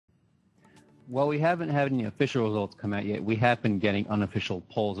While we haven't had any official results come out yet, we have been getting unofficial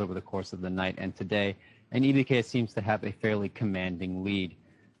polls over the course of the night and today, and IBK seems to have a fairly commanding lead,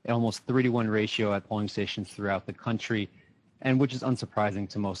 an almost 3-to-1 ratio at polling stations throughout the country, and which is unsurprising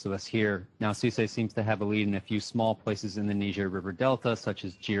to most of us here. Now, Cissé seems to have a lead in a few small places in the Niger River Delta, such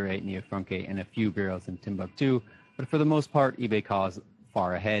as Jiré, Niafranque, and a few bureaus in Timbuktu, but for the most part, IBK is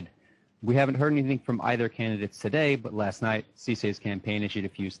far ahead. We haven't heard anything from either candidates today, but last night, Cissé's campaign issued a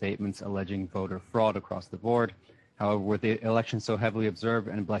few statements alleging voter fraud across the board. However, with the election so heavily observed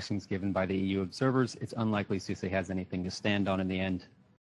and blessings given by the EU observers, it's unlikely Cissé has anything to stand on in the end.